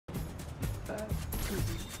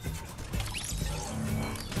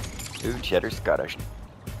Ooh, Cheddar's got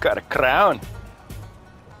a crown.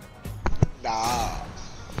 Nah.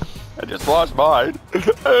 I just lost mine. Where's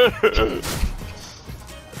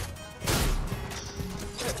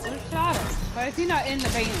Shotta? Why is he not in the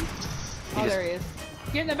van? Oh, there he is.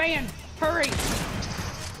 Get in the van! Hurry!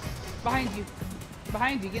 Behind you.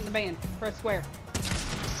 Behind you, get in the van. Press square.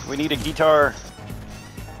 We need a guitar.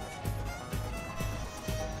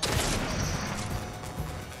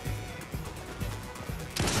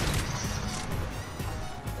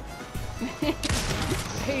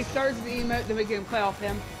 He starts the emote to make him play off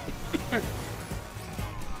him.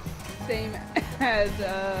 Same as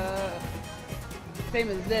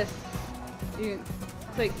this. You can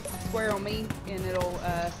click square on me and it'll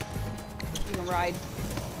you can ride.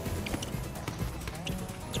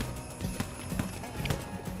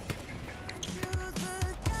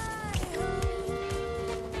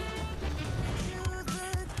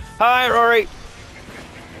 Hi, Rory.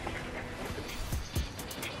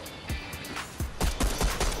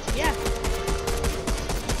 Yeah.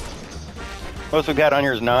 Most we got on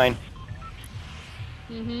here is 9.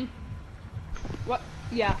 Mm-hmm. What?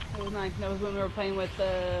 Yeah, it was 9. That was when we were playing with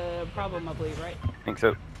the problem, I believe, right? I think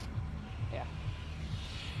so. Yeah.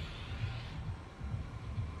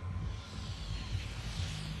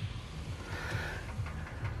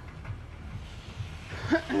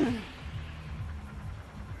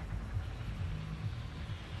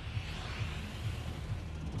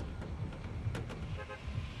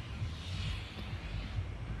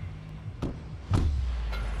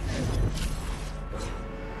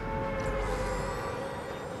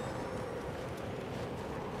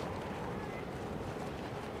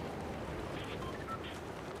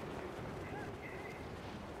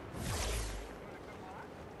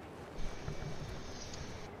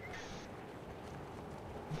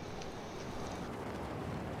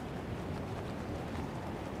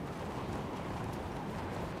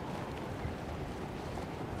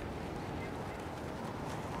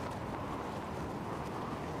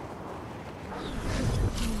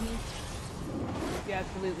 You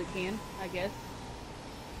absolutely can, I guess.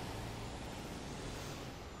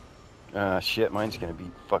 Shit, mine's gonna be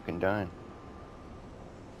fucking done.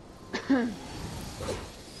 Oh,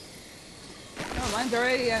 mine's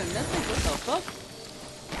already out of nothing. What the fuck?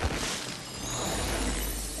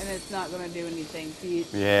 And it's not gonna do anything. See,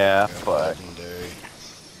 Yeah, but Legendary.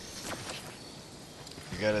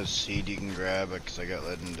 You got a seed you can grab because I got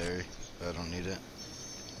legendary, so I don't need it.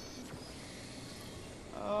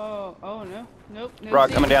 oh no. Nope, no rock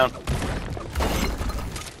seeds. coming down.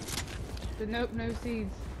 Nope, no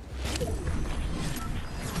seeds.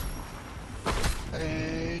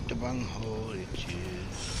 Hey, the bunghole itches.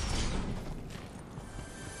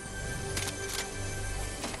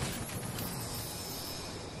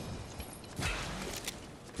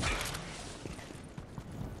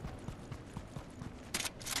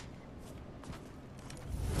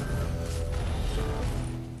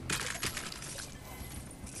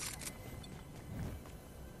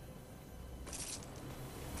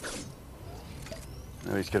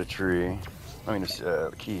 Oh, he's got a tree. I mean, it's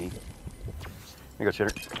a key. Here you go,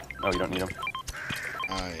 Chitter. Oh, you don't need him.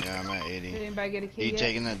 Yeah, I'm at 80. Did anybody get a key You yet?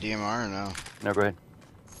 taking that DMR or no? No, go ahead.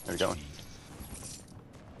 There we go.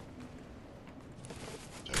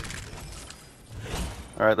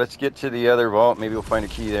 All right, let's get to the other vault. Maybe we'll find a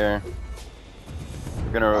key there.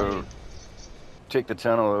 We're gonna take the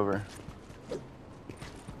tunnel over. Oh,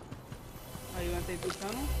 you want to take the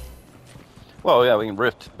tunnel? Well, yeah, we can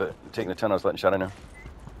rift, but taking the tunnel is letting Shotta know.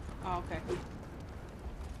 Oh, okay.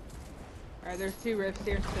 Alright, there's 2 rifts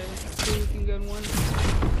here, so 2 can go in one.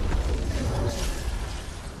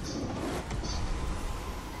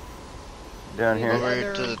 Down here. Over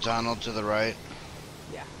here to the tunnel to the right.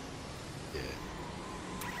 Yeah. Yeah.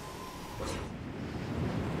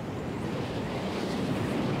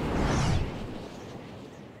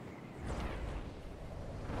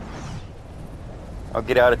 I'll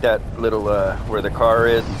get out at that little, where the car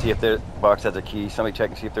is and see if the box has a key. Somebody check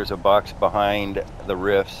and see if there's a box behind the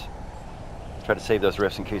rifts. Try to save those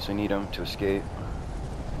rifts in case we need them to escape.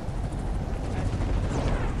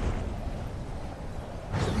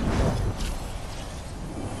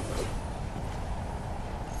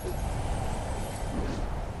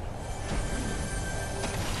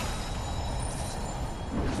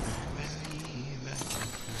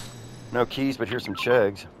 No keys, but here's some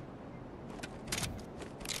chegs.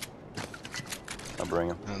 I'll bring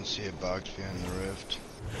them. I don't see a box behind the rift.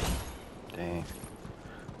 Dang.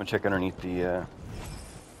 I'm gonna check underneath the,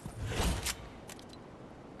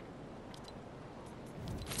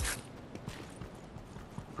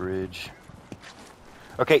 bridge.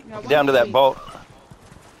 Okay, Now, down to that please. vault.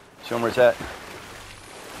 Show him where it's at.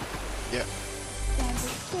 Yeah.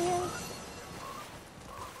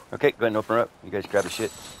 Okay, go ahead and open her up. You guys grab the shit.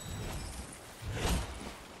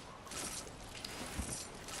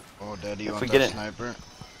 Oh, Daddy, you If want we that get it- sniper?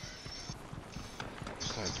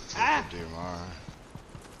 Sniper Ah! DMR.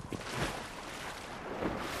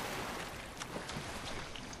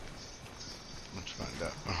 Let's find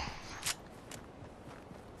out.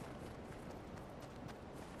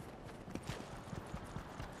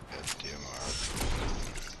 Got DMR.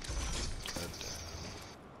 Cut down.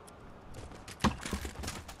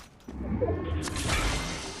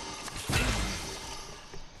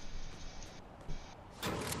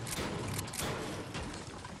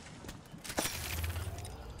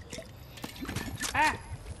 Ah!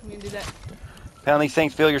 I'm gonna do that. Pound these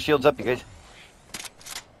things. Fill your shields up, you guys.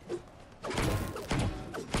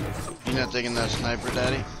 You not taking that sniper,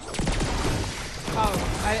 Daddy? Oh,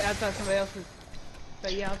 I thought somebody else was.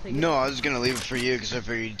 But yeah, I'll take it. No, I was gonna leave it for you because I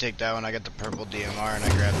figured you'd take that one. I got the purple DMR and I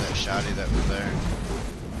grabbed that shotty that was there.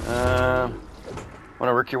 Want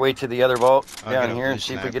to work your way to the other vault I'll get down a here blue and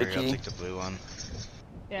see if we get a sniper. I'll key? take the blue one.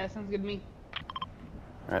 Yeah, sounds good to me.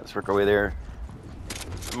 Alright, let's work our way there.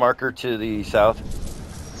 Marker to the south.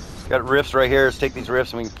 Got rifts right here. Let's take these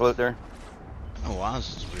rifts and we can float there. Oh wow,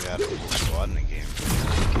 since we had a full squad in the game.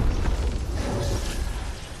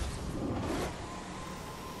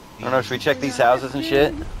 I don't know, should we check these houses and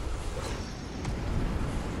shit?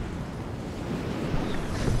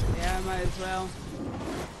 Yeah, I might as well.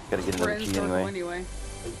 Gotta get We're another in key circle anyway. anyway.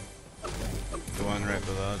 The one right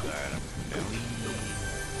below. Alright,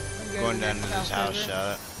 I'm going down to the this south house, river. shot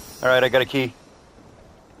it. Alright, I got a key.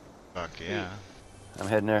 Fuck yeah. I'm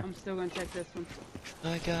heading there. I'm still gonna check this one.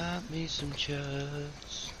 I got me some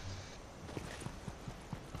chuds.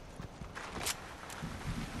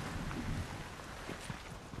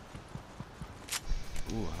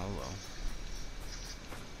 Ooh, hello.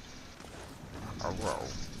 Hello.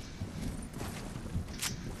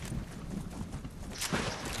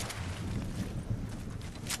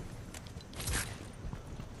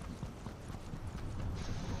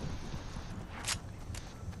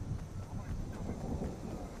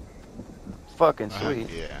 Fucking sweet.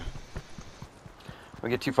 Yeah. We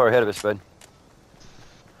get too far ahead of us, bud.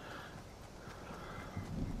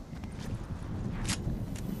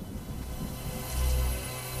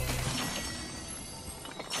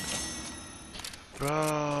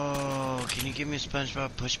 Bro, can you give me a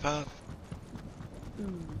SpongeBob push pop?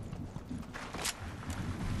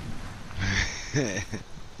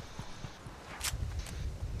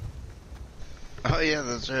 Oh yeah,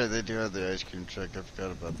 that's right. They do have the ice cream truck. I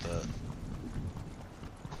forgot about that.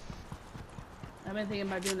 I've been thinking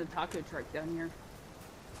about doing the taco truck down here.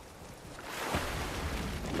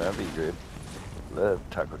 That'd be good. Love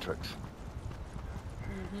taco trucks.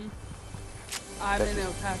 I'm in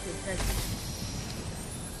El Paso, Texas.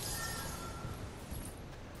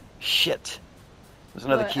 Shit. There's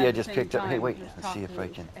another But key at I the just same picked up. Hey, time, wait. there's Let's see if I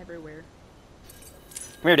tacos can. Everywhere.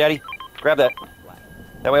 Come here, Daddy. Grab that. What?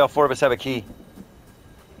 That way all four of us have a key.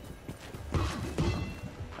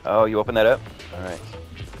 Oh, you open that up? Alright.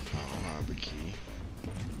 I don't have a key.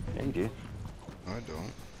 Yeah, you do. No, I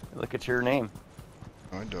don't. Look at your name.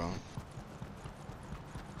 No, I don't.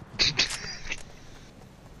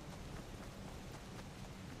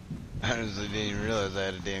 I honestly didn't even realize I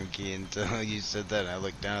had a damn key until you said that. And I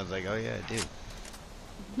looked down. I was like, oh yeah, I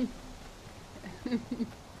do.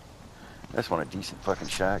 I just want a decent fucking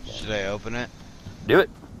shotgun. Should I open it? Do it.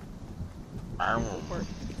 Work.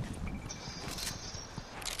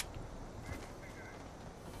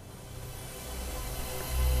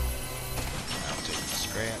 I'll take the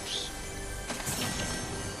scraps.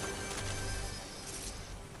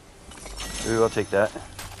 Ooh, I'll take that.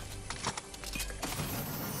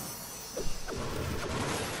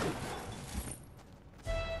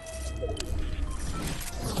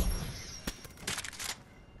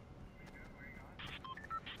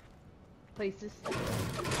 Places.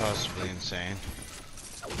 Possibly insane.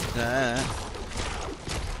 Ah.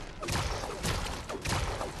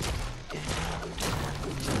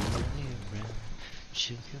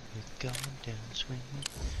 Sugar, we're going down swinging.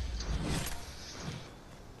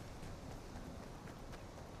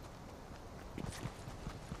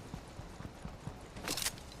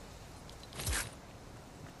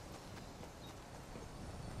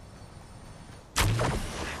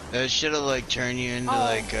 That shit'll like turn you into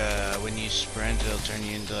like when you sprint, it'll turn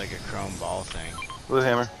you into like a chrome ball thing. Blue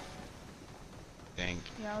hammer. I think.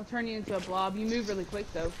 Yeah, I'll turn you into a blob. You move really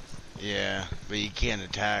quick though. Yeah, but you can't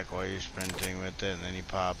attack while you're sprinting with it, and then you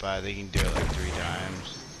pop out. They can do it like 3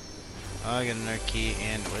 times. Oh, I got another key,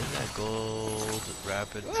 and what is that gold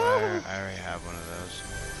rapid fire? I already have one of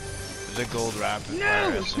those. There's a gold rapid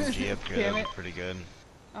fire SMG up here. Damn That's it. pretty good.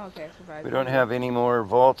 Oh, okay, I survived. We don't have any more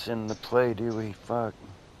vaults in the play, do we? Fuck.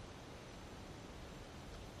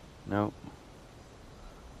 Nope.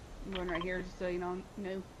 I'm going right here just so you know.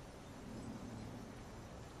 No.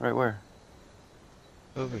 Right where?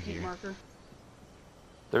 Over Heat here. marker.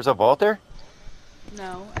 There's a vault there?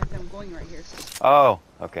 No, I said I'm going right here. Oh,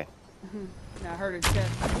 okay. No, I heard a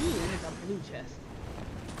chest. Ooh, it is a blue chest.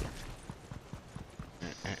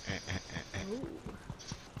 Ooh.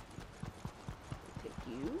 Take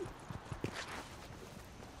you.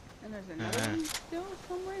 And there's another one still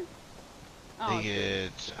somewhere. I Oh, think shit.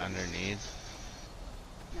 it's underneath.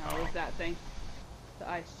 No, it's that thing. The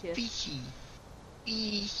ice chest. Fishy.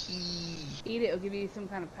 Fishy. Eat it, it'll give you some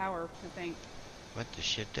kind of power, I think. What the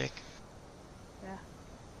shit dick? Yeah.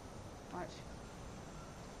 Watch.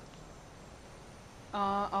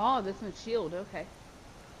 Oh, this one's shield, okay.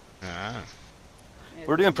 Ah. Yeah,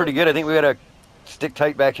 We're doing pretty good. I think we gotta stick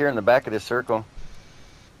tight back here in the back of this circle.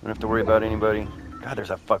 We don't have to worry about anybody. God, there's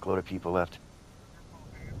a fuckload of people left.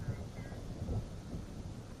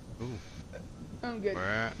 Ooh. I'm good. Where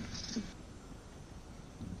at?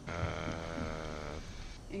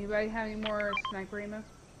 Anybody have any more sniper ammo?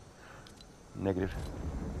 Negative.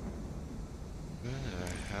 Where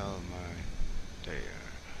the hell am I? There you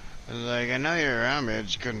are. I was like, I know you're around me, I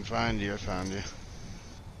just couldn't find you. I found you.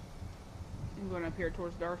 I'm going up here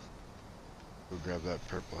towards Darth. Go grab that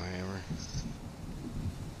purple hammer.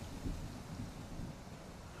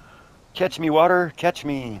 Catch me, water. Catch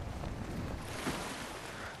me.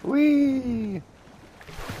 Whee!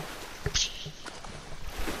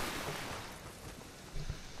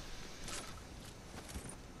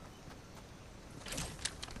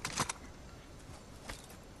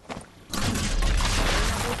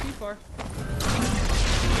 Don't go too far.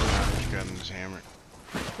 I'm just grabbing this hammer.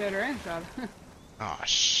 Better end shot. Oh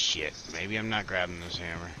shit. Maybe I'm not grabbing this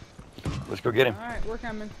hammer. Let's go get him. Alright, we're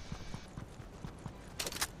coming.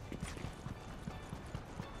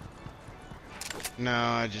 No,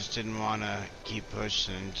 I just didn't want to keep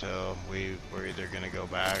pushing until we were either going to go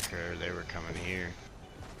back or they were coming here.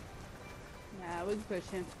 Nah, we can push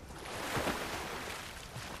him.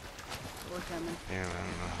 We're coming. Damn, I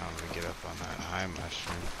don't know how I'm going to get up on that high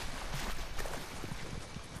mushroom.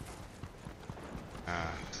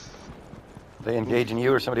 They engaging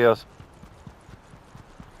you or somebody else?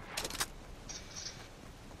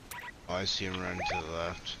 Oh, I see him running to the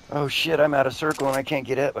left. Oh shit, I'm out of circle and I can't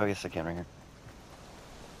get up. Oh, yes, I can right here.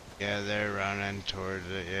 Yeah, they're running towards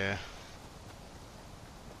it, yeah.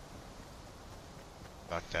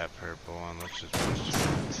 Fuck that purple one, let's just push.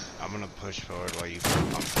 I'm gonna push forward while you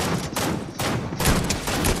pump.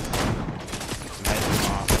 Light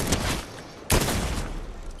them off.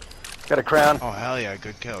 Got a crown. Oh, hell yeah,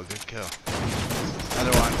 good kill, good kill.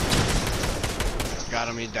 Another one. Got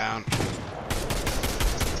him, he's down.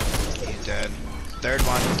 He's dead. Third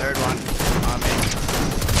one, on me.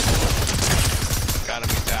 Got him,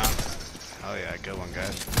 he's down. Oh yeah, good one,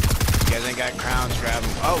 guys. You guys ain't got crowns, grab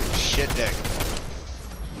him. Oh, shit dick.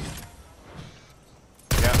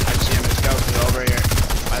 Yep, I see him, let's go. He's over here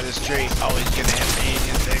by this tree. Oh, he's gonna hit me, he's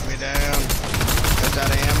gonna take me down. Gets out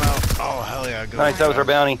of ammo. Oh, hell yeah, good Nice, one, that was our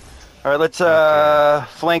guys. bounty. All right, let's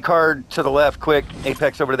flank hard to the left, quick.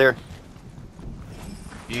 Apex over there.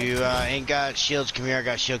 You ain't got shields, come here, I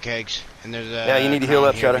got shield kegs. And there's a Yeah, you need to heal crown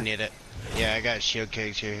up, here if Shotta. you need it. Yeah, I got shield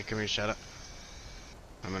kegs here. Come here, Shotta.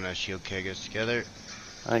 I'm gonna shield keg us together.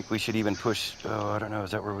 I think we should even push. Oh, I don't know.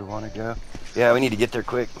 Is that where we want to go? Yeah, we need to get there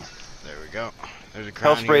quick. There we go. There's a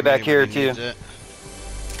crown Health spray here if back here, anybody needs too. it.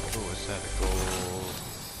 Oh, what's that? A gold.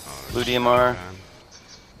 Oh, Blue it's DMR. crown.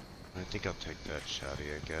 I think I'll take that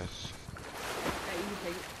Shotty, I guess. Yeah, you can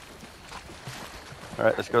take it. All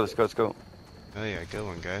right, let's go, let's go, let's go. Oh yeah, good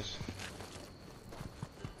one, guys.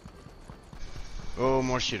 Oh,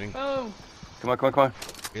 more shooting. Oh, Come on, come on, come on.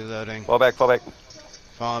 Reloading. Fall back, fall back.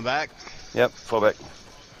 Falling back. Yep, fall back.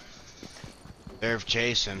 They're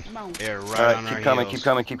chasing. come on. They're All right right, on our keep coming, heels. keep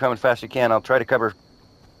coming, keep coming fast as you can. I'll try to cover.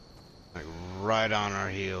 Like right on our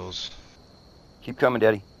heels. Keep coming,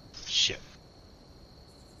 Daddy. Shit.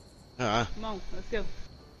 Come on, let's go.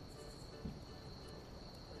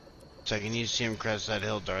 Second you see him crest that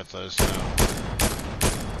hill, Darth, let us know.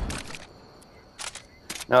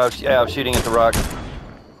 No, yeah, I'm shooting at the rock.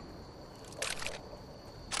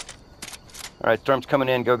 All right, storm's coming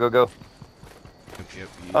in. Go, go, go. Yep,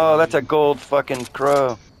 Oh, that's a gold fucking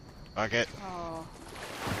crow. Fuck it. Oh. Oh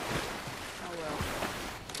well.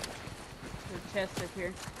 There's a chest up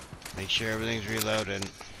here. Make sure everything's reloaded.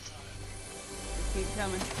 Just keep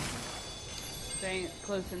coming. They ain't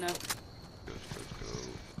close enough. Let's go.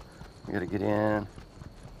 We gotta get in.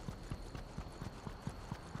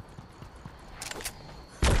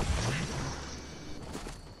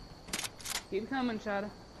 Keep coming, Shotta.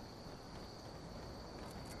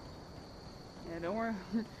 Yeah, don't worry.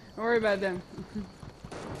 Don't worry about them.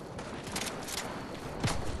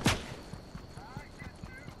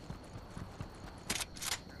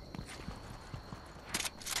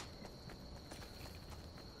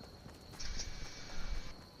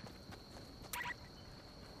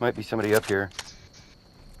 Might be somebody up here.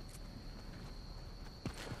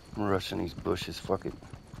 I'm rushing these bushes. Fuck it.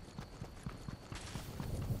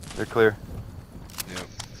 They're clear. Yep.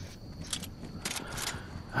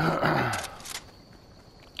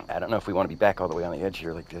 I don't know if we want to be back all the way on the edge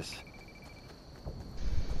here like this.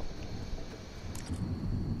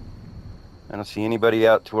 I don't see anybody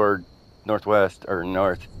out toward northwest or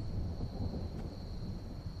north.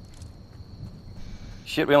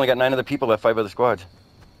 Shit, we only got 9 other people left, 5 other squads.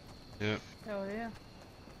 Yep. Oh yeah.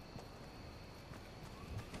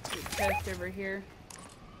 Good test over here.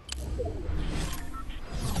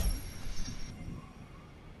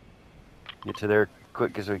 Get to there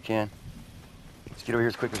quick as we can. Let's get over here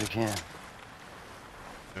as quick as we can.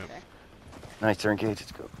 Yep. Okay. Nice, they're engaged.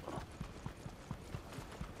 Let's go.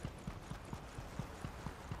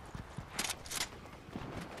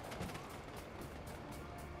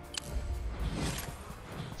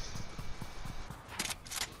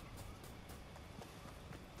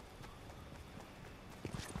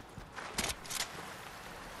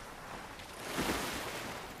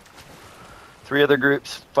 Three other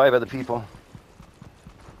groups, 5 other people.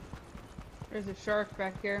 There's a shark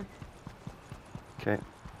back here. Okay.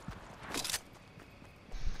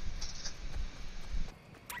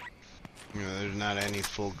 You know, there's not any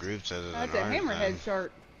full groups other than That's a ours, hammerhead then.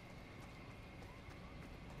 shark.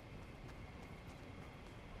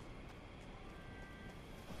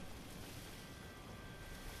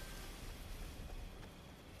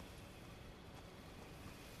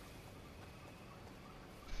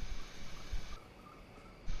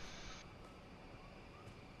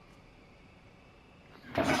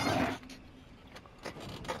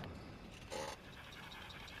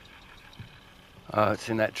 It's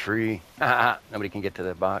in that tree. Nobody can get to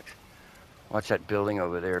the box. Watch that building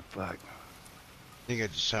over there. Fuck. I think I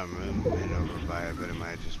just saw movement over by it, but it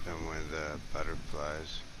might have just been one of the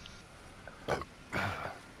butterflies. I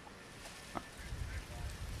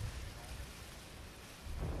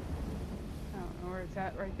don't know where it's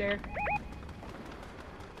at right there.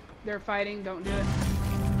 They're fighting, don't do it.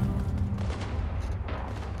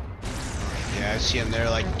 Yeah, I see them there,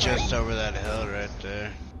 like just over that hill right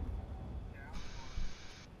there.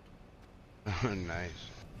 Nice.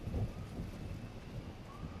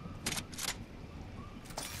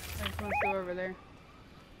 There's one still over there.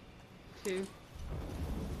 2.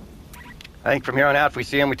 I think from here on out, if we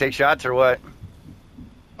see them, we take shots or what?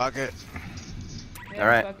 Bucket. Yeah, All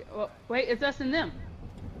right. fuck it. Well, wait, it's us and them.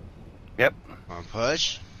 Yep. Want to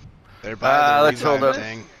push? They're by the let's hold revive up.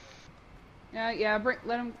 thing. Yeah, let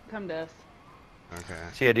them come to us. Okay.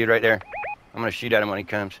 See a dude right there. I'm gonna shoot at him when he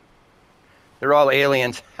comes. They're all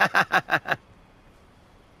aliens.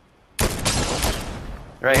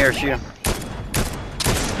 Right here, shoot him.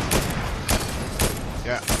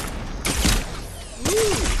 Yeah. Woo!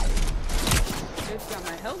 Just got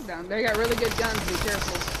my health down. They got really good guns, be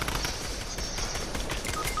careful.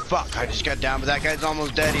 Fuck, I just got down, but that guy's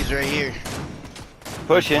almost dead. He's right here.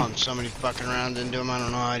 Pushing. Pumped so many fucking rounds into him. I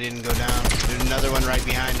don't know how I didn't go down. There's another one right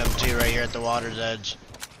behind him too, right here at the water's edge.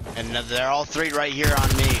 And they're all 3 right here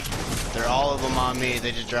on me. They're all of them on me.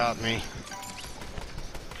 They just dropped me.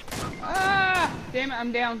 Ah! Damn it,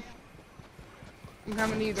 I'm down. I'm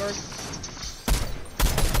coming to you, Dork.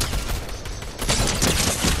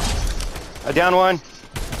 I down one.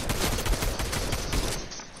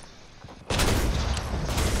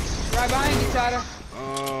 Right behind you, Shotta.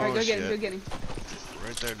 Oh, Alright, go shit. get him, go get him.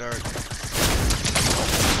 Right there, Dark.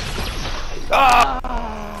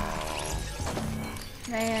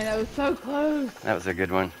 Man, that was so close. That was a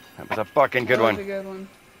good one. That was a fucking good That was one. a good one.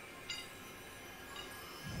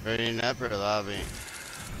 Ready in upper lobby.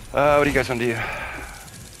 What do you guys want to do?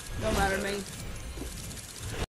 Don't matter to me.